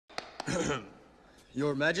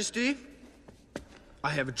Your Majesty, I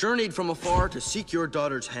have journeyed from afar to seek your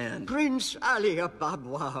daughter's hand. Prince Ali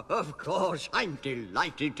Ababwa, of course. I'm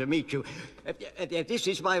delighted to meet you. This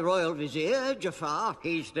is my royal vizier, Jafar.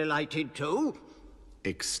 He's delighted too.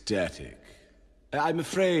 Ecstatic. I'm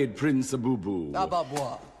afraid, Prince Abubu.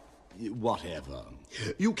 Ababwa. Whatever.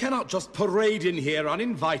 You cannot just parade in here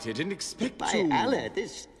uninvited and expect to... By Allah,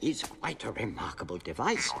 this is quite a remarkable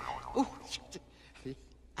device. Oh,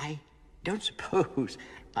 I don't suppose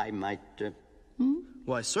I might...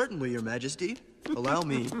 Why, certainly, Your Majesty. Allow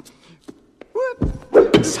me.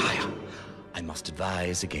 Sire, I must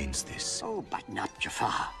advise against this. Oh, but not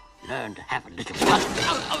Jafar. Learn to have a little fun.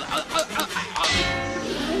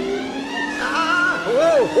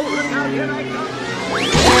 Whoa! Look out, here I come!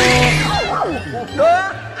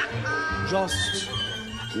 Just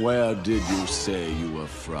where did you say you were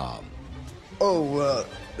from? Oh,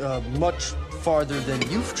 much farther than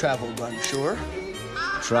you've traveled, I'm sure.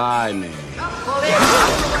 Try me.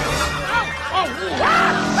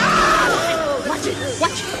 Watch it!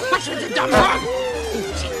 Watch it, the dumb wrong!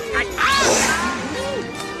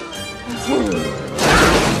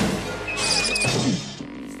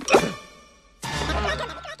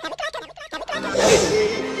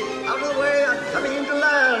 Out of the way, I'm coming into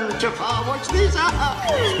land. Jafar, watch this.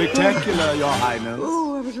 Spectacular, Your Highness.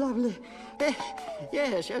 Oh, it was lovely.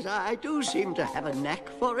 Yes, I do seem to have a knack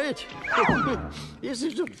for it. This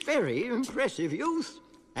is a very impressive youth.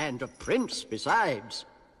 And a prince, besides.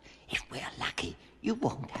 If we're lucky, you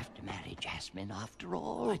won't have to marry Jasmine after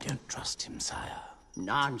all. I don't trust him, sire.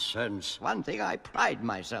 Nonsense. One thing I pride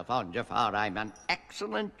myself on, Jafar, I'm an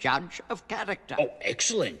excellent judge of character. Oh,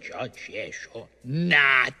 excellent judge, yeah, sure.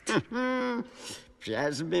 Not.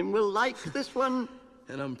 Jasmine will like this one.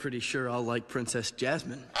 And I'm pretty sure I'll like Princess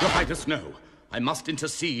Jasmine. Your Highness, no. I must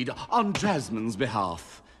intercede on Jasmine's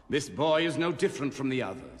behalf. This boy is no different from the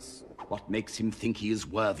others. What makes him think he is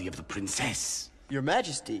worthy of the princess? Your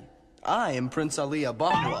Majesty, I am Prince Ali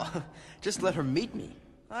Ababwa. Just let her meet me.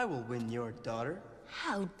 I will win your daughter.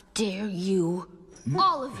 How dare you?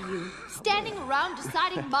 All of you, standing around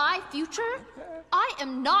deciding my future? I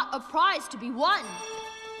am not a prize to be won.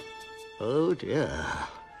 Oh, dear.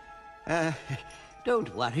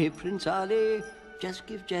 Don't worry, Prince Ali. Just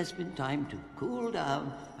give Jasmine time to cool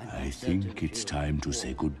down. I think it's time to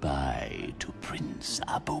say goodbye to Prince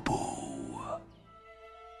Abubu.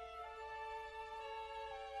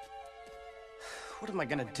 What am I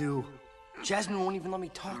gonna do? Jasmine won't even let me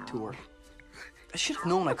talk to her. I should have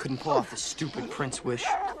known I couldn't pull off this stupid prince wish.